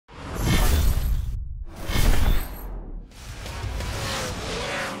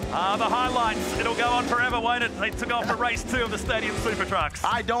The highlights, it'll go on forever, won't it? They took off for race 2 of the Stadium Super Trucks.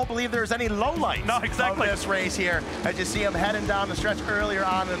 I don't believe there's any lowlights of this race here. As you see him heading down the stretch earlier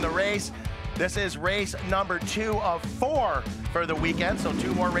on in the race. This is race number 2 of 4 for the weekend, so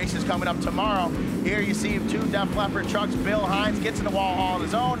 2 more races coming up tomorrow. Here you see 2 Def Leppard trucks. Bill Hines gets in the wall all on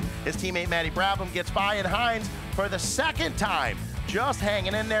his own. His teammate Matty Brabham gets by, and Hines, for the second time, just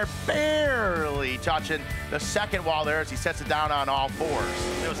hanging in there, barely touching the second wall there as he sets it down on all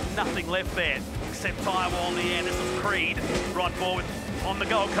 4s. There was nothing left there except tyre wall in the end. This was Creed right forward on the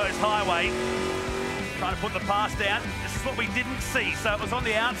Gold Coast Highway, trying to put the pass down. This is what we didn't see, so it was on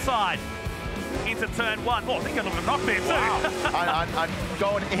the outside into turn 1. Oh, I think I got a knock there too. Wow. I'm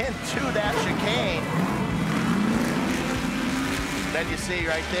going into that chicane. Then you see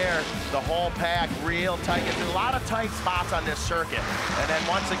right there, the whole pack real tight. There's a lot of tight spots on this circuit. And then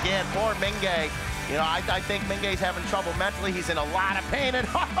once again, poor Mingay, you know, I think Mingay's having trouble mentally. He's in a lot of pain. And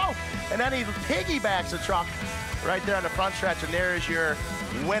then he piggybacks the truck right there on the front stretch. And there is your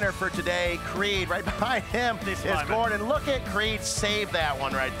winner for today, Creed. Right behind him is Gordon. Look at Creed save that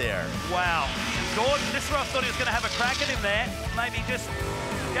one right there. Wow. Gordon, this rough thought he was going to have a crack at him there. Maybe just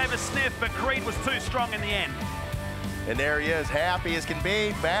gave a sniff, but Creed was too strong in the end. And there he is, happy as can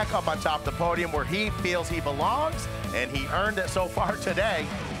be, back up on top of the podium where he feels he belongs, and he earned it so far today.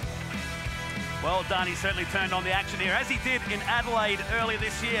 Well done, he certainly turned on the action here, as he did in Adelaide earlier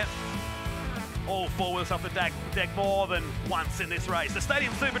this year. All 4 wheels off the deck more than once in this race. The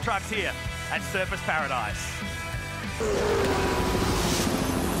Stadium Super Trucks here at Surfers Paradise.